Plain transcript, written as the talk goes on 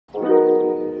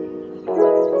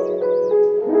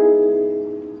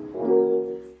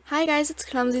Hi guys, it's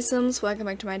Clumsy Sims, welcome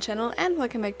back to my channel and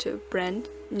welcome back to a brand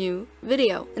new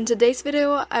video. In today's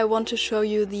video I want to show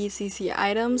you the CC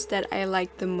items that I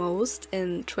liked the most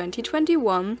in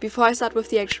 2021. Before I start with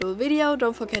the actual video,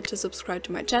 don't forget to subscribe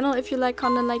to my channel if you like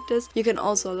content like this. You can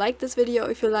also like this video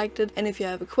if you liked it, and if you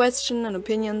have a question, an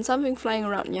opinion, something flying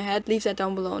around in your head, leave that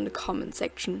down below in the comment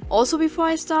section. Also, before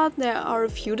I start, there are a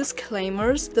few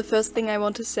disclaimers. The first thing I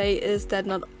want to say is that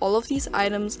not all of these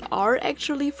items are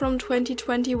actually from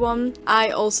 2021. I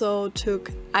also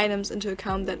took items into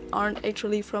account that aren't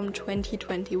actually from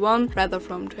 2021, rather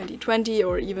from 2020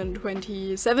 or even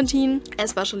 2017,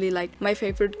 especially like my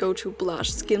favorite go-to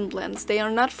blush skin blends. They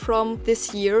are not from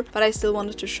this year, but I still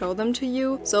wanted to show them to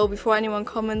you. So before anyone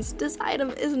comments, this item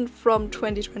isn't from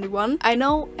 2021, I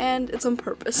know, and it's on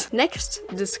purpose. Next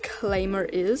disclaimer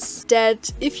is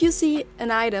that if you see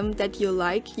an item that you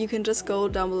like, you can just go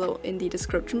down below in the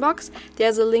description box.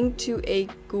 There's a link to a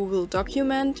Google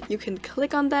document. You can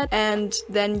click on that and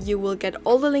then you will get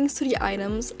all the links to the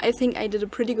items. I think I did a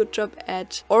pretty good job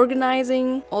at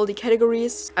organizing all the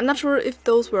categories. I'm not sure if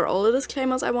those were all the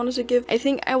disclaimers I wanted to give. I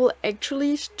think I will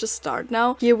actually just start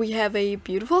now. Here we have a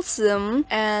beautiful sim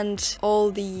and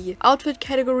all the outfit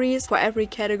categories. For every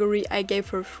category I gave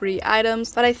her 3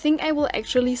 items, but I think I will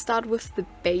actually start with the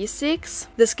basics.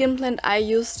 The skin blend I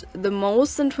used the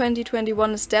most in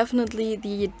 2021 is definitely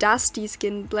the Dusty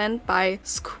Skin Blend by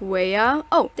Square.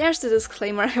 Oh, there's the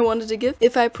disclaimer I wanted to give.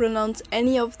 If I pronounce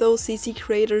any of those CC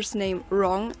creators' name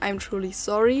wrong, I'm truly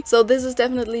sorry. So this is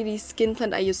definitely the skin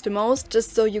blend I used the most.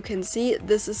 Just so you can see,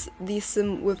 this is the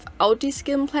sim without the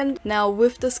skin blend. Now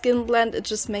with the skin blend, it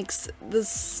just makes the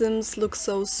sims look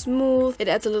so smooth. It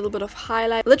adds a little bit of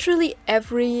highlight. Literally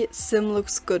every sim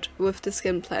looks good with the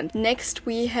skin blend. Next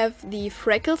we have the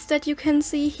freckles that you can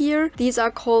see here. These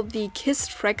are called the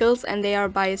Kissed Freckles and they are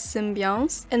by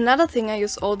Symbiance. Another thing I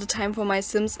use all the time for my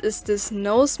sims is this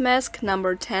nose mask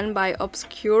number 10 by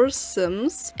Obscure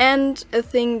Sims, and a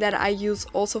thing that I use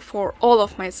also for all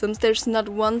of my sims. There's not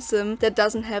one sim that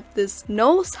doesn't have this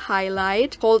nose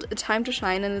highlight called A Time to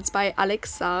Shine, and it's by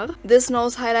Alexar. This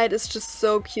nose highlight is just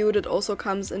so cute. It also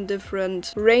comes in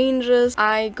different ranges.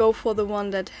 I go for the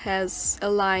one that has a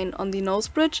line on the nose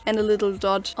bridge and a little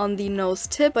dot on the nose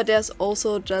tip, but there's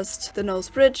also just the nose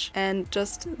bridge and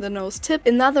just the nose tip.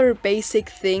 Another basic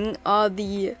thing are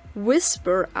the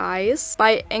Whisper Eyes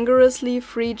by Angerously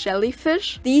Free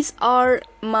Jellyfish. These are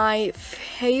my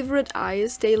favorite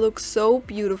eyes. They look so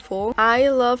beautiful. I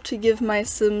love to give my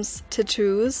sims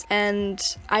tattoos and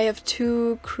I have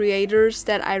 2 creators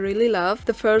that I really love.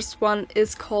 The first one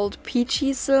is called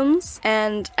Peachy Sims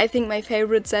and I think my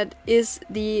favorite set is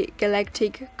the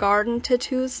Galactic Garden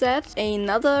tattoo set.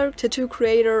 Another tattoo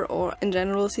creator, or in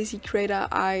general CC creator,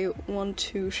 I want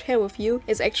to share with you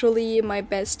is actually my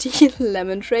bestie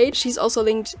Lemon Trade. She's also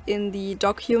linked in the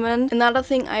document. Another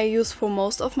thing I use for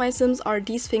most of my sims are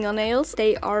these fingernails.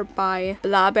 They are by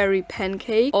Blaberry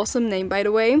Pancake. Awesome name, by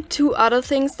the way. 2 other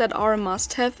things that are a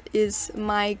must-have is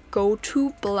my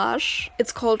go-to blush.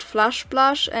 It's called Flush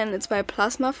Blush and it's by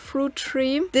Plasma Fruit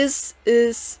Tree. This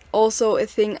is also a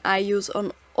thing I use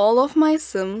on all of my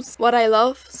sims. What I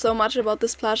love so much about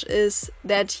this blush is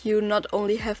that you not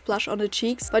only have blush on the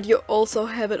cheeks, but you also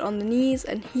have it on the knees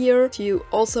and here. You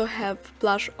also have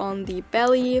blush on the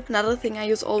belly. Another thing I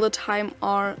use all the time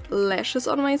are lashes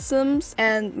on my sims,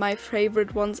 and my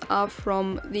favorite ones are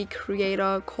from the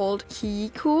creator called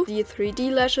Kiku, the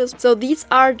 3D lashes. So these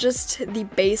are just the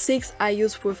basics I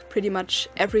use with pretty much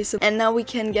every sim. And now we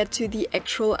can get to the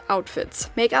actual outfits.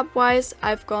 Makeup wise,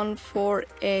 I've gone for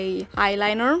a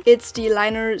eyeliner. It's the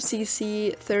liner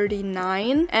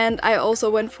CC39, and I also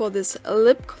went for this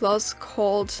lip gloss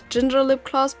called Ginger Lip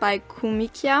Gloss by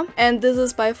Kumikia, and this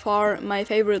is by far my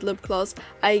favorite lip gloss.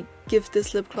 I give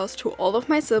this lip gloss to all of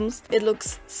my sims. It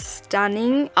looks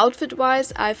stunning. Outfit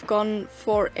wise, I've gone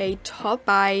for a top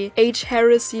by H.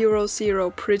 Harris 00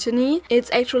 Brittany. It's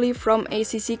actually from a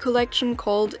CC collection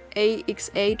called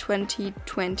AXA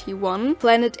 2021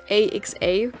 Planet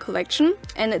AXA collection,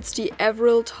 and it's the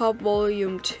Avril Top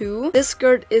Volume 2. This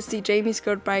skirt is the Jamie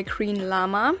skirt by Green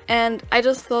Llama, and I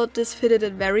just thought this fitted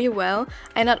it very well.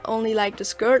 I not only like the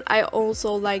skirt, I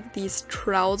also like these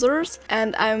trousers,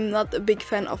 and I'm not a big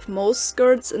fan of most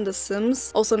skirts in The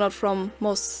Sims, also not from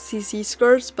most CC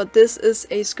skirts, but this is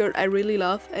a skirt I really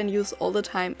love and use all the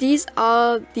time. These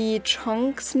are the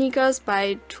Chonk sneakers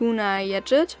by Tuna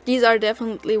Yedget. These are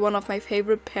definitely one of my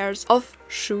favorite pairs of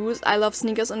shoes. I love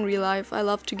sneakers in real life. I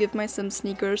love to give my Sims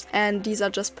sneakers, and these are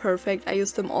just perfect. I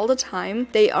use them all the time.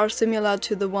 They are similar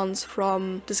to the ones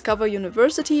from Discover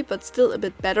University, but still a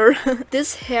bit better.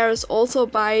 This hair is also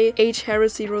by H.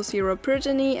 Harris 00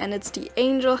 Brittany, and it's the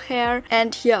angel hair.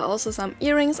 And here are also some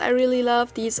earrings I really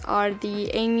love. These are the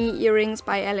Amy earrings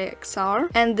by LXR,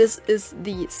 and this is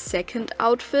the second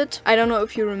outfit. I don't know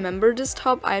if you remember this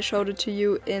top, I showed it to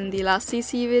you in the last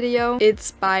CC video.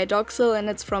 It's by Doxil and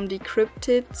it's from the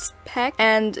Cryptids pack,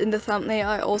 and in the thumbnail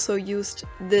I also used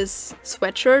this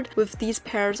sweatshirt with these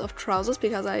pairs of trousers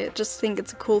because I just think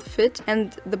it's a cool fit,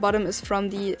 and the bottom is from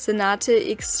the Senate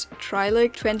X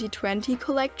Trilog 2020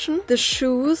 collection. The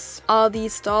shoes are the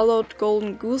Starlord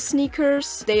Golden Goose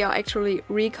sneakers. They are actually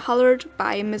recolored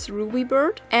by Miss Ruby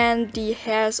Bird, and the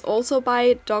hair is also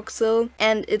by Doxil,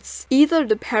 and it's either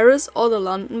the Paris or the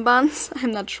London buns,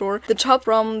 I'm not sure. The top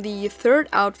from the third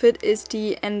outfit is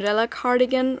the Angela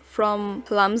cardigan from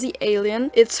Clumsy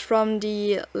Alien. It's from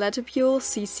the Letapule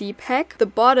CC pack. The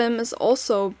bottom is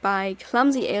also by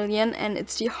Clumsy Alien, and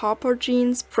it's the Harper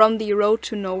jeans from the Road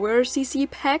to Nowhere CC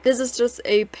pack. This is just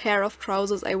a pair of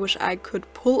trousers I wish I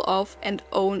could pull off and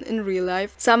own in real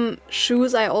life. Some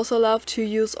shoes I also love to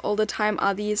use all the time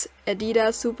are these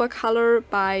Adidas Supercolor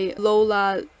by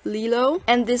Lola Lilo,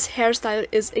 and this hairstyle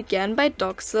is again by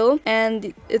Doxil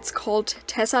and it's called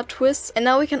Tessa Twists. And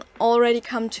now we can already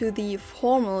come to the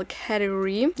formal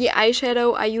category. The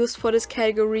eyeshadow I used for this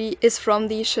category is from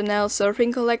the Chanel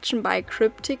Surfing collection by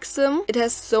Cryptixim. It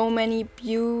has so many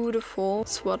beautiful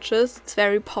swatches. It's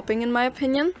very popping in my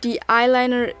opinion. The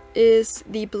eyeliner is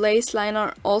the Blaze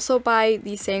liner, also by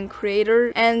the same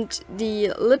creator, and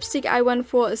the lipstick I went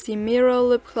for is the Mirror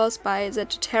Lip Gloss by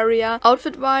Sagittaria.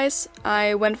 Outfit wise,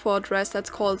 I went for a dress that's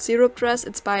called Syrup Dress.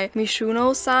 It's by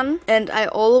Mishuno-san, and I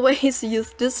always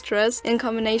use this dress in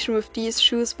combination with these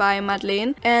shoes by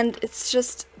Madeleine, and it's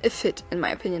just a fit in my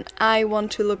opinion. I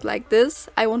want to look like this.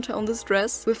 I want to own this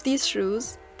dress with these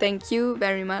shoes. Thank you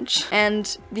very much.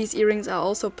 And these earrings are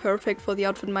also perfect for the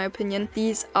outfit in my opinion.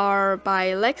 These are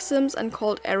by Lexims and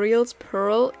called Ariel's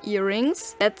Pearl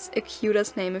earrings. That's a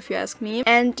cutest name if you ask me.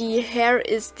 And the hair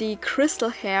is the crystal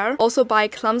hair, also by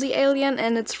Clumsy Alien,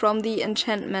 and it's from the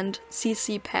Enchantment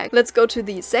CC pack. Let's go to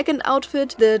the second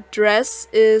outfit. The dress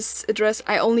is a dress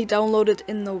I only downloaded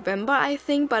in November I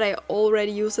think, but I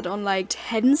already used it on like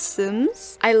 10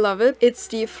 sims. I love it. It's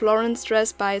the Florence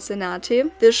dress by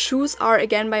Senate. The shoes are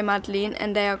again by Madeleine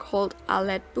and they are called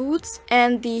Alette boots,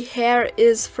 and the hair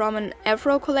is from an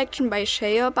Afro collection by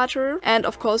Shea Butter, and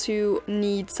of course you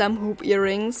need some hoop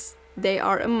earrings. They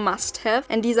are a must-have,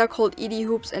 and these are called Edie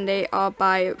hoops and they are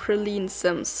by Praline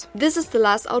Sims. This is the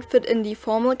last outfit in the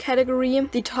formal category.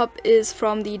 The top is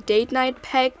from the Date Night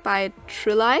pack by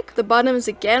Trilike. The bottom is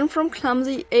again from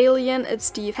Clumsy Alien. It's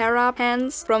the Para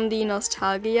pants from the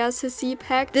Nostalgia CC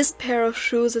pack. This pair of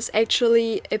shoes is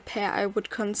actually a pair I would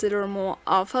consider more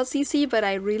alpha CC, but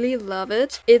I really love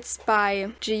it. It's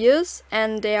by Gius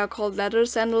and they are called leather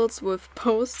sandals with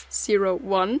pose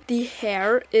 01. The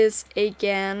hair is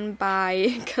again by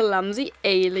Clumsy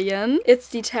Alien. It's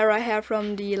the Terra hair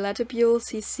from the Letapule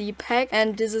CC pack,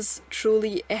 and this is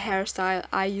truly a hairstyle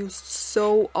I used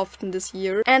so often this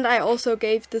year. And I also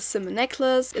gave this sim a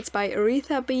necklace. It's by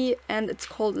Aretha B and it's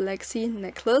called Lexi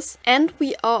necklace. And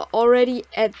we are already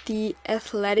at the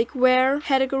athletic wear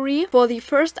category. For the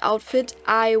first outfit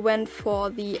I went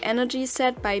for the Energy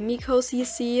set by Miko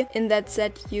CC. In that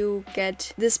set you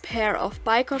get this pair of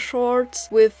biker shorts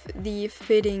with the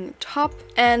fitting top,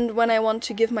 and when I want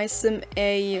to give my sim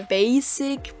a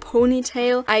basic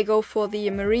ponytail, I go for the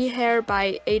Marie hair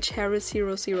by H. Harris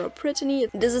 00 Brittany.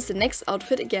 This is the next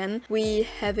outfit again. We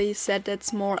have a set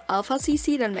that's more alpha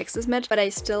CC than Max's match, but I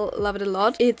still love it a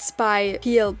lot. It's by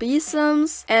PLB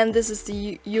Sims, and this is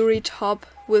the Yuri top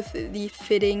with the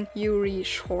fitting Yuri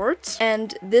shorts.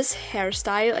 And this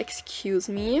hairstyle, excuse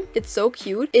me, it's so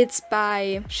cute. It's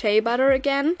by Shea Butter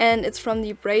again, and it's from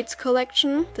the Braids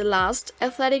collection. The last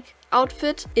athletic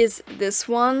outfit is this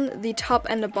one. The top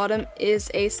and the bottom is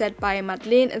a set by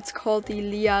Madeleine. It's called the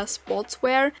Leah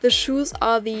Sportswear. The shoes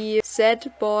are the Z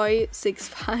Boy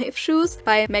 65 shoes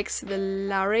by Max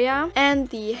Villaria, and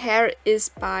the hair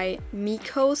is by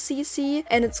Miko CC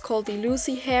and it's called the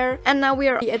Lucy hair. And now we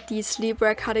are at the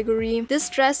sleepwear category. This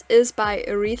dress is by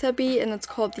Aretha B and it's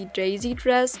called the Jay-Z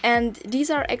dress, and these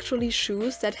are actually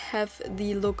shoes that have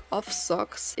the look of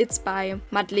socks. It's by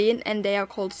Madeleine and they are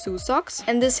called Sue socks,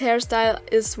 and this hairstyle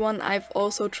is one I've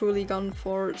also truly gone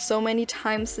for so many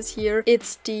times this year.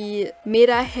 It's the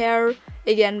Meta hair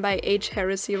again by H.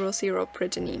 Harris 00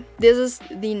 Brittany. This is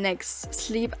the next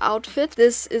sleep outfit.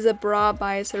 This is a bra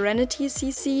by Serenity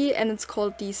CC and it's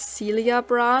called the Celia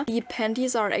bra. The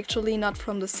panties are actually not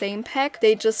from the same pack.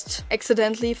 They just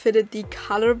accidentally fitted the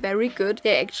color very good.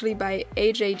 They're actually by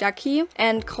AJ Ducky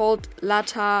and called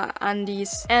Lata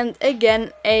Andes. And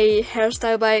again, a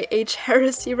hairstyle by H.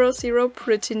 Harris 00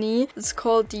 Brittany. It's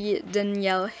called the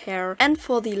Danielle hair. And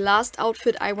for the last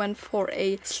outfit, I went for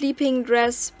a sleeping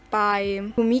dress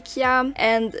by Humikia,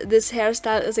 and this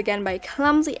hairstyle is again by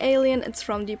Clumsy Alien. It's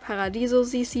from the Paradiso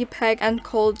CC pack and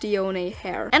called Dione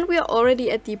hair. And we are already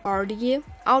at the party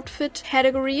outfit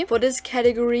category. For this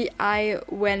category I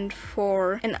went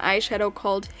for an eyeshadow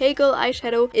called Hegel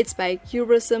eyeshadow. It's by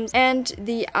Cubrisms and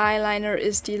the eyeliner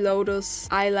is the Lotus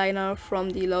eyeliner from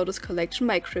the Lotus collection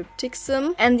by Cryptic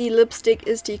Sim, and the lipstick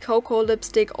is the Cocoa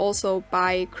lipstick also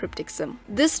by Cryptic Sim.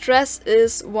 This dress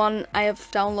is one I have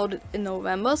downloaded in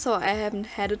November, so I haven't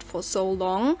had it for so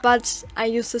long, but I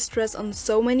use this dress on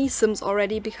so many Sims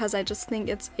already because I just think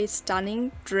it's a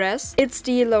stunning dress. It's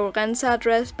the Lorenza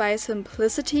dress by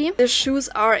Simplicity. The shoes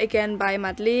are again by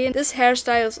Madeleine. This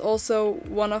hairstyle is also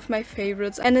one of my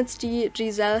favorites and it's the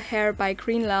Giselle hair by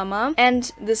Green Llama.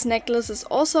 And this necklace is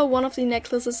also one of the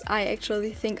necklaces I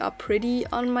actually think are pretty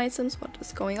on my Sims. What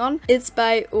is going on? It's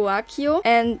by Oakio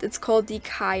and it's called the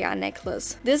Kaya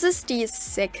necklace. This is the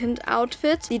second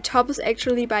outfit. The top is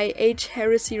actually by H.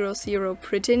 Harris 00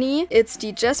 Brittany. It's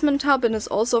the Jasmine top and is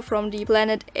also from the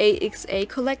Planet AXA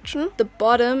collection. The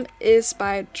bottom is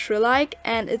by Trilike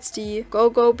and it's the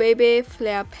Go Baby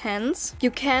flare pants.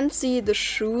 You can't see the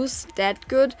shoes that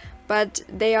good, but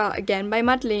they are again by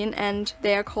Madeleine and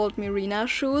they are called Mirina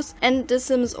shoes. And this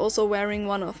Sim is also wearing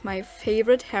one of my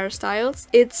favorite hairstyles.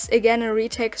 It's again a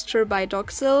retexture by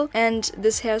Doxil and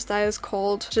this hairstyle is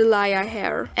called Jelaya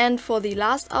hair. And for the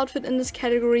last outfit in this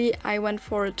category I went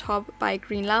for a top by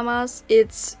Green Llamas.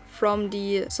 It's from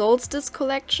the Solstice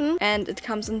collection and it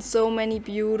comes in so many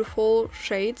beautiful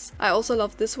shades. I also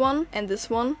love this one and this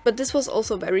one, but this was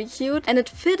also very cute and it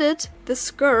fitted the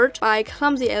skirt by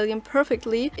Clumsy Alien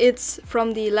perfectly. It's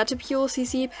from the Latipule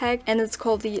CC pack and it's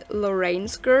called the Lorraine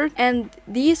skirt, and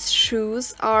these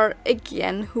shoes are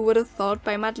again, who would have thought,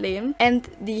 by Madeleine, and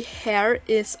the hair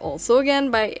is also again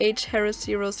by H. Harris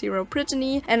 00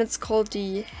 Brittany and it's called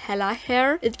the Hella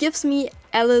hair. It gives me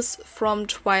Alice from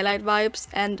Twilight vibes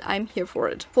and I'm here for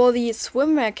it. For the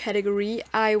swimwear category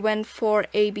I went for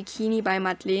a bikini by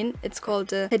Madeleine. It's called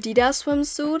the Hadida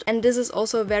swimsuit and this is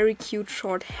also a very cute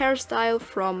short hairstyle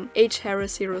from H.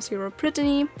 Harris 00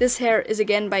 Brittany. This hair is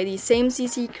again by the same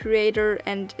CC creator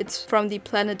and it's from the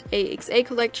Planet AXA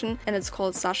collection and it's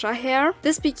called Sasha hair.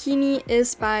 This bikini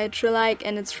is by Trilike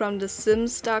and it's from the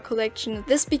Simstar collection.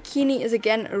 This bikini is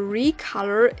again a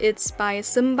recolor. It's by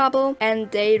Simbubble and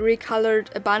they recolored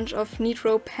a bunch of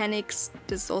Nitro Panics,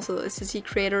 this is also a CC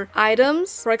creator,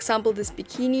 items. For example, this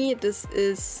bikini. This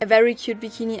is a very cute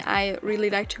bikini I really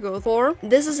like to go for.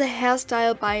 This is a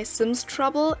hairstyle by Sims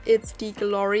Trouble. It's the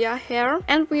Gloria hair.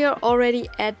 And we are already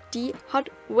at the hot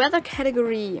weather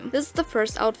category. This is the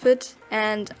first outfit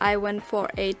and I went for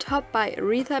a top by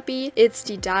Aretha B. It's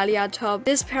the Dahlia top.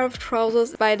 This pair of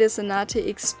trousers by the Sonate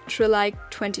X Trilike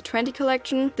 2020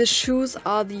 collection. The shoes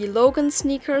are the Logan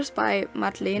sneakers by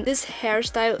Madeleine. This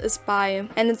hairstyle is by,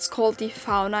 and it's called the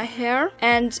Fauna hair,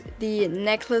 and the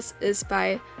necklace is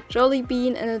by Jolly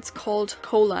Bean and it's called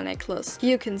Cola necklace.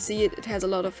 Here you can see it has a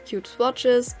lot of cute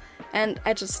swatches and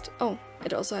I just,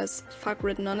 it also has fuck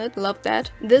written on it. Love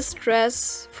that. This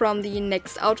dress from the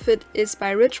next outfit is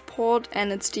by Richport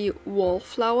and it's the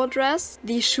Wallflower dress.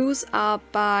 The shoes are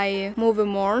by Mauve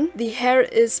Morn. The hair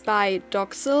is by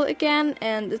Doxil again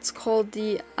and it's called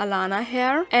the Alana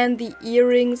hair. And the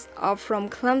earrings are from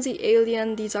Clumsy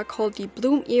Alien. These are called the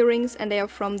Bloom earrings and they are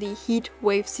from the Heat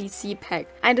Wave CC pack.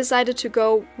 I decided to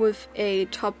go with a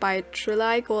top by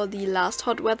Trilike for the last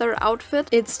hot weather outfit.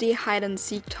 It's the Hide and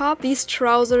Seek top. These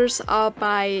trousers are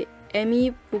by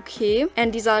Emmy Bouquet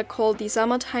and these are called the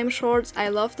Summertime shorts. I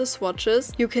love the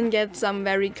swatches. You can get some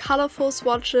very colorful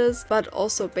swatches but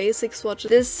also basic swatches.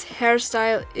 This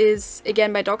hairstyle is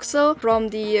again by Doxil from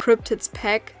the Cryptids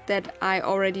pack that I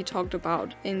already talked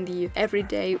about in the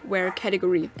everyday wear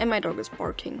category, and my dog is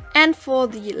barking. And for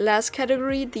the last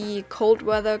category, the cold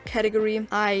weather category,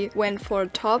 I went for a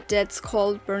top that's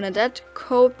called Bernadette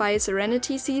coat by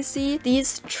Serenity CC.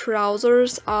 These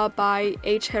trousers are by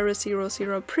H. Harris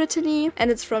 00 Brittany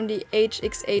and it's from the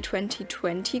HXA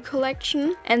 2020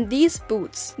 collection. And these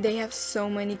boots, they have so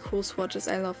many cool swatches.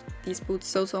 I love these boots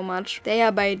so much. They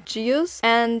are by Gius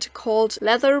and called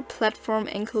Leather Platform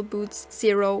Ankle Boots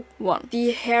 0 001.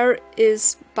 The hair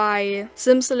is by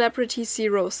Sim Celebrity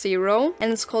 00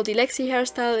 and it's called the Lexi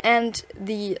hairstyle, and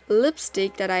the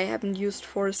lipstick that I haven't used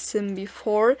for Sim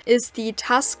before is the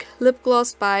Tusk lip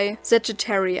gloss by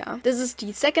Sagittaria. This is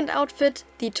the second outfit.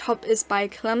 The top is by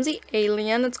Clumsy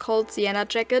Alien. It's called Sienna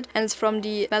Jacket and it's from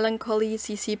the Melancholy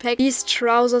CC pack. These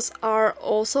trousers are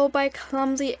also by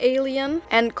Clumsy Alien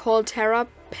and called Terra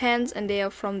Pants, and they are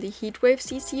from the Heatwave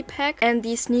CC pack. And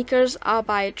these sneakers are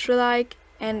by Trilike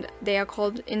and they are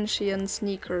called Incheon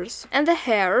sneakers. And the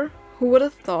hair, who would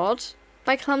have thought?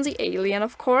 By Clumsy Alien,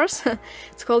 of course.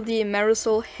 It's called the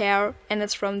Marisol hair and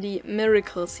it's from the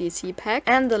Miracle CC pack.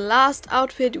 And the last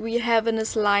outfit we have in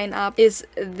this lineup is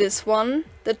this one.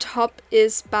 The top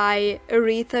is by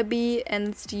Aretha B and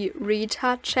it's the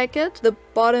Rita jacket. The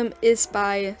bottom is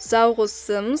by Saurus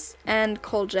Sims and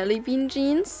called Jelly Bean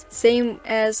jeans. Same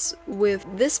as with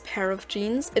this pair of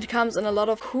jeans. It comes in a lot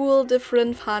of cool,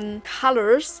 different, fun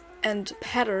colors and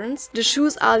patterns. The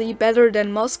shoes are the Better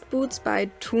Than Mosque boots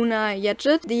by Tuna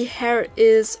Yedget. The hair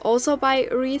is also by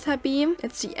Aretha B.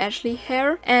 It's the Ashley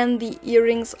hair. And the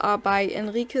earrings are by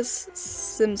Enriquez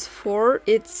Sims 4.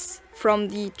 It's from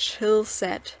the Chill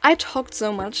set. I talked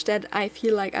so much that I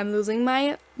feel like I'm losing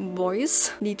my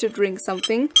voice. Need to drink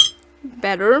something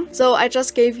better. So I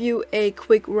just gave you a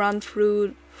quick run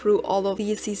through all of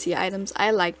these CC items I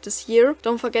liked this year.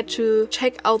 Don't forget to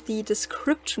check out the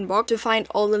description box to find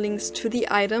all the links to the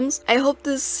items. I hope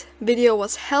this video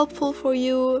was helpful for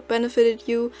you, benefited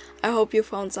you. I hope you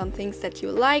found some things that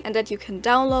you like and that you can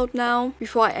download now.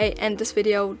 Before I end this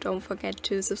video, don't forget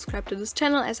to subscribe to this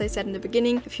channel. As I said in the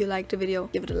beginning, if you liked the video,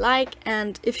 give it a like.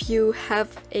 And if you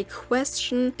have a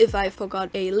question, if I forgot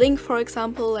a link, for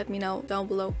example, let me know down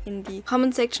below in the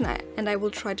comment section and I will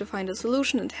try to find a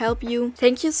solution and help you.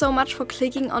 Thank you so much for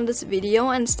clicking on this video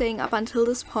and staying up until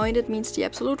this point. It means the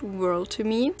absolute world to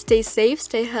me. Stay safe,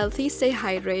 stay healthy, stay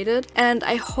hydrated, and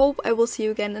I hope I will see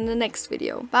you again in the next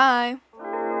video. Bye!